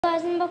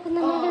back with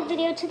another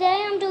video.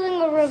 Today I'm doing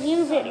a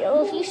review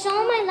video. If you saw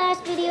my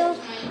last video,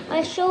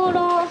 I showed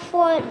off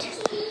what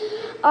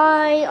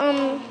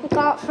I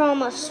got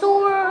from a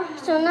store.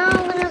 So now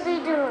I'm gonna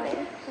be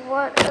doing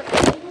what.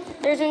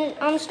 Okay.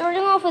 I'm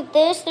starting off with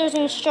this. There's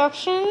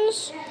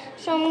instructions,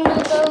 so I'm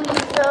gonna go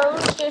use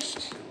those.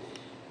 Just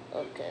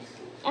okay.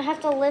 I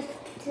have to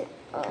lift it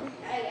up.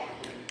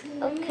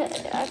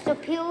 Okay, I have to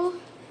peel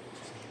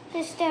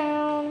this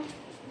down.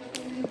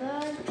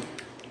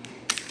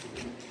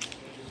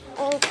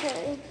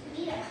 Okay.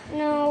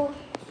 No,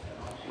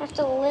 I have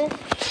to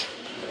lift.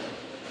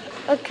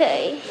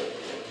 Okay.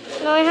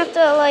 Now I have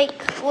to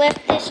like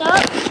lift this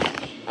up.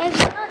 I'm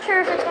not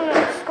sure if it's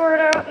gonna squirt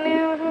out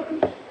now.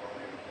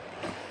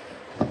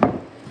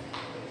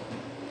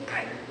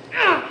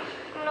 I'm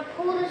gonna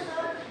pull this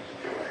up.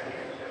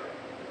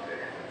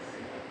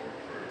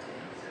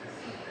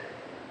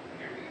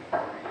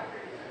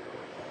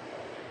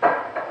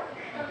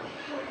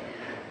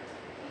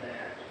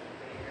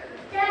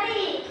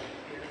 Daddy,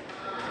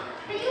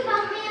 can you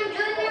help me? I'm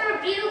doing a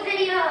review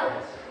video.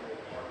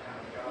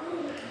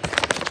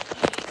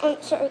 I'm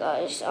sorry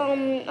guys,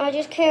 I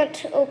just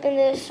can't open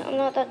this. I'm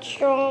not that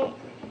strong.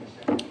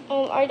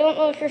 I don't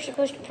know if you're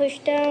supposed to push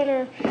down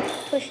or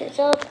push this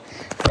up.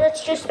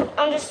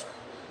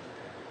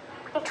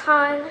 I'm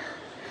trying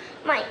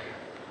my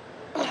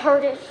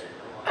hardest.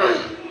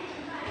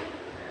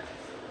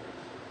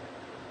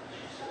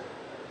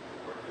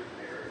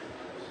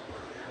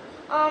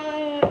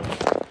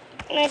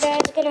 My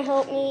dad's gonna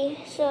help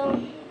me,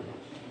 so.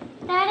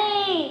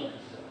 Daddy!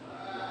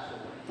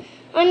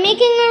 I'm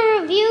making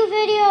a review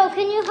video.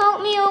 Can you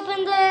help me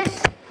open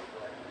this?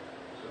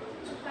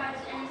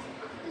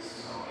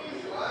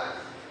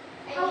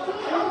 Help me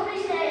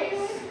open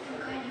this.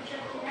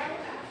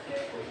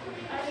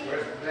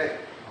 Where's the thing?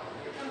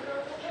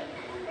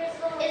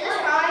 Is this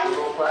fine?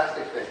 Little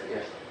plastic thing,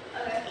 yes.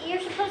 Okay.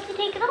 You're supposed to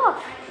take it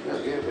off.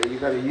 Yeah, but you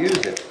gotta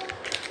use it.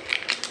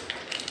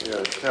 You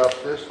gotta help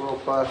this little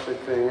plastic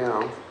thing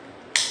out.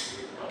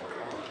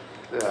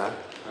 Yeah,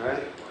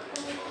 alright?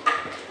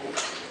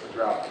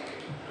 Drop it.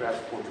 Grab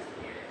the point.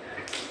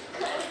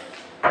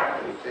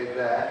 You take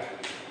that.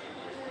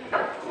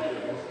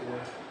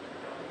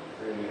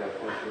 Then you gotta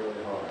push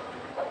really hard.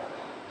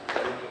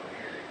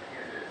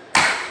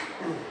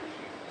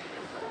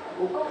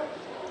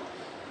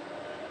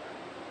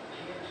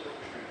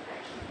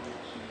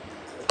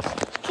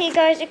 Okay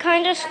guys, it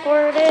kind of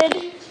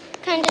squirted,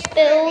 kind of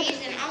spilled,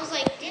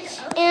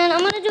 and I'm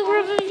gonna do a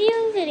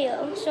review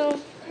video,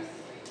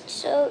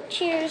 so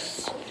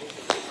cheers.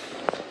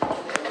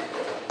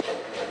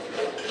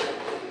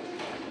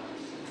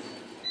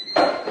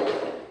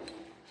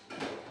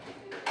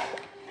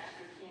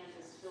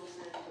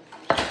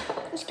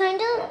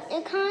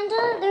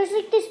 There's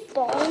like this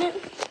ball in it.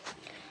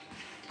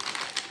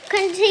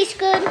 Kinda tastes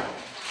good.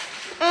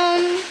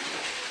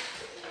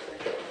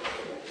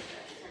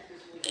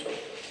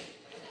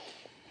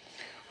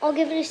 I'll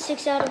give it a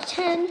 6 out of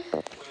 10.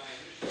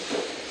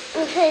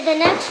 Okay, the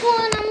next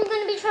one I'm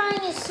gonna be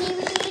trying is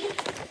seaweed.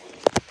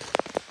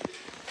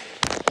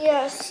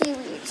 Yeah,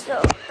 seaweed.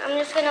 So I'm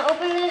just gonna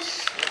open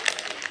this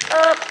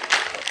up.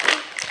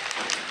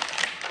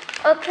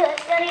 Okay,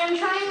 Daddy, I'm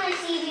trying my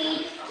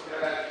seaweed.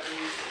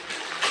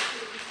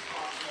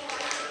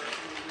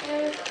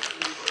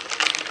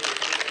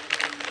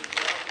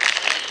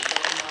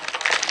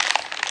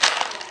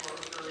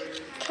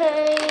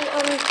 Okay,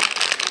 I'm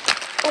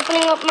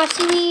opening up my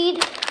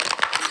seaweed.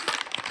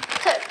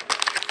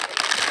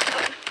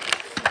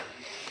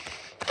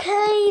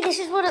 Okay, this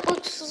is what it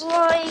looks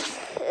like.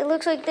 It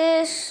looks like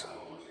this.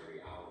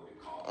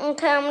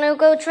 Okay, I'm gonna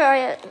go try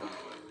it.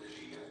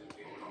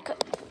 Okay.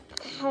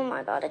 Oh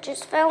my god, it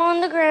just fell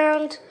on the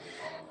ground.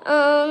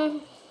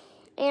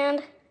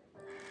 And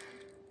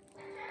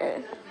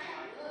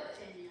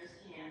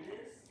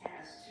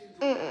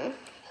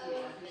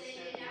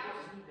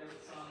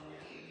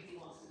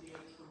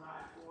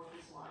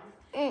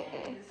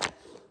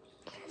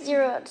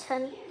 0 out of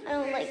 10. I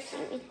don't like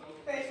seaweed.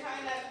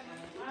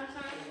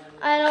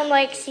 I don't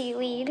like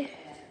seaweed.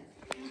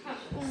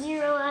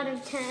 0 out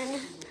of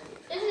 10.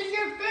 This is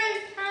your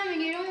first time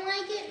and you don't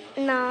like it?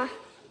 Nah.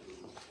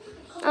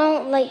 I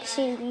don't like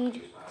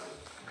seaweed.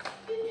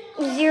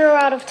 0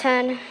 out of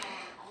 10.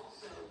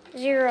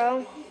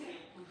 0.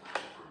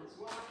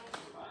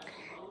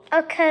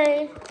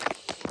 Okay.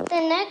 The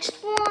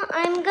next one,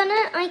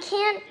 I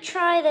can't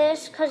try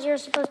this because you're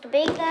supposed to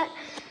bake that.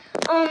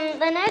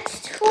 The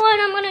next one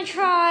I'm gonna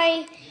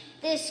try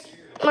this,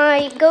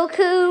 my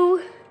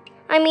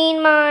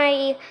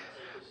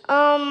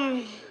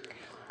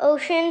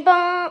Ocean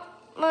Bomb,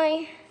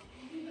 my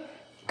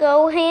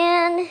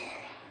Gohan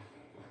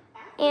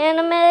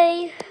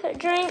anime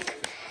drink.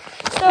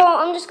 So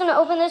I'm just gonna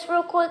open this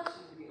real quick.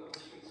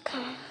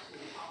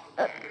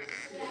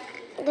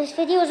 This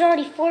video is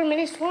already 4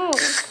 minutes long.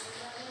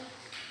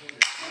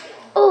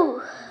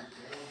 Oh.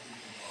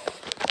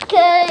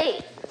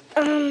 Okay.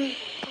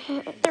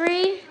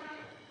 3.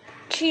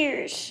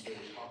 Cheers.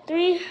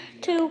 3,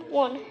 2,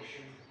 1.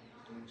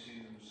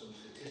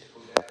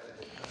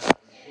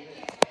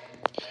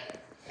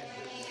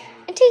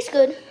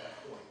 good.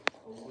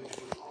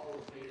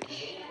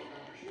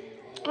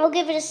 I'll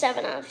give it a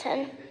 7 out of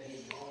 10.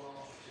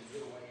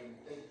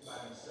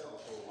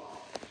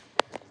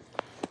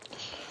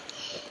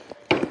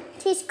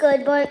 Tastes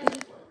good, but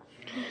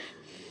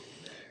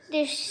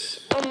this,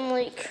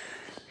 like,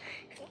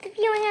 the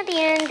feeling at the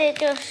end,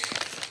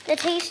 the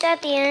taste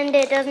at the end,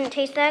 it doesn't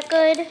taste that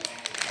good.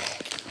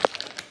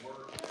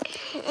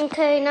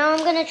 Okay, now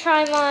I'm gonna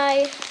try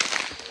my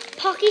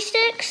Pocky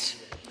Sticks.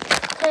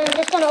 So I'm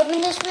just gonna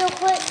open this real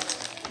quick.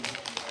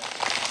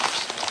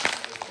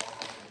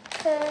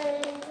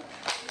 Okay.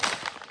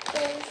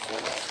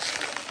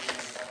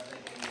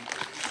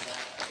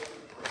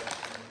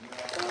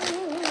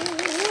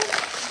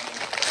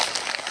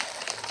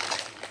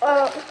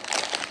 I'm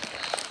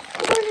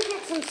gonna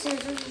get some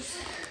scissors.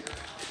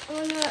 I'm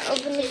gonna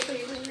open this.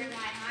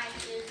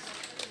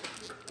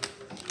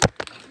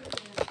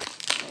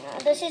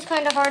 This is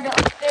kind of hard to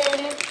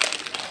open.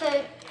 So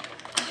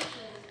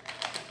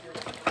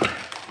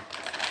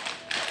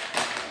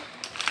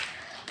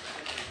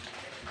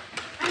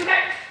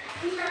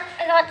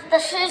I got the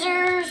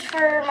scissors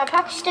for my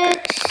Pocky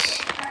Sticks.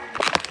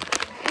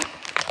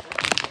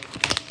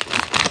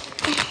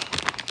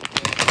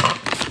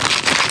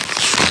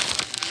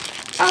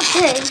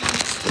 Okay.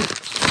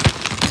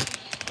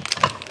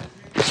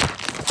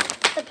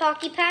 The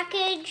Pocky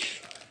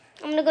package.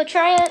 I'm gonna go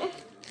try it.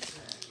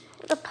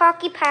 The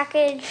Pocky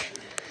package.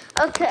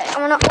 Okay,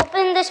 I'm gonna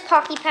open this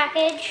Pocky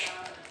package.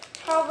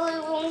 Probably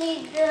will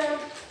need the.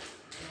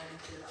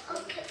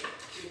 Okay.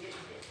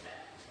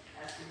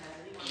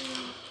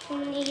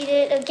 Need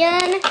it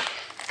again.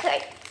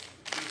 Okay.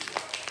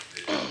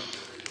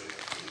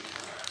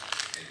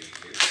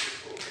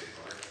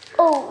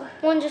 Oh,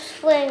 one just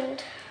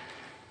flamed.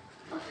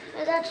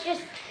 That's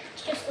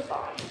just the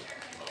bottom.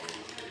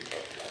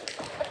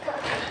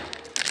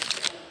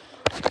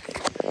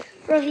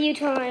 Review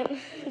time.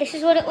 This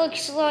is what it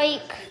looks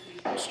like.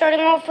 Starting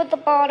off with the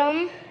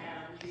bottom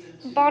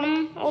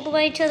all the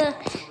way to the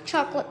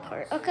chocolate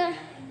part. Okay,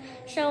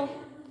 so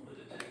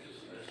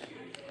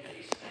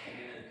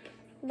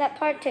that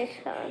part tastes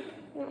good.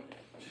 No.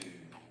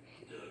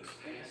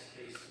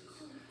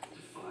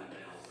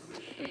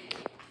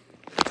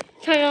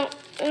 So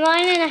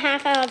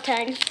 9.5 out of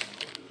 10.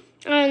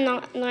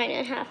 Not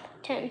 9.5,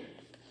 10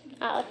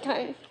 out of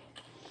 10.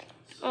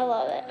 I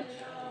love it.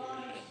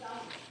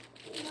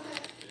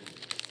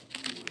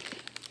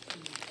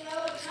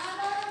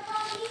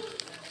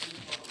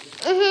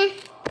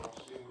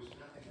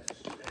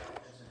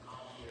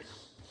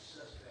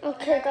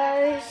 Okay,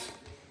 guys.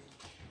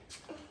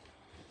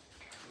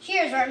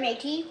 Cheers, Art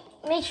Matey.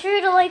 Make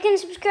sure to like and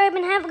subscribe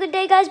and have a good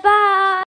day, guys. Bye.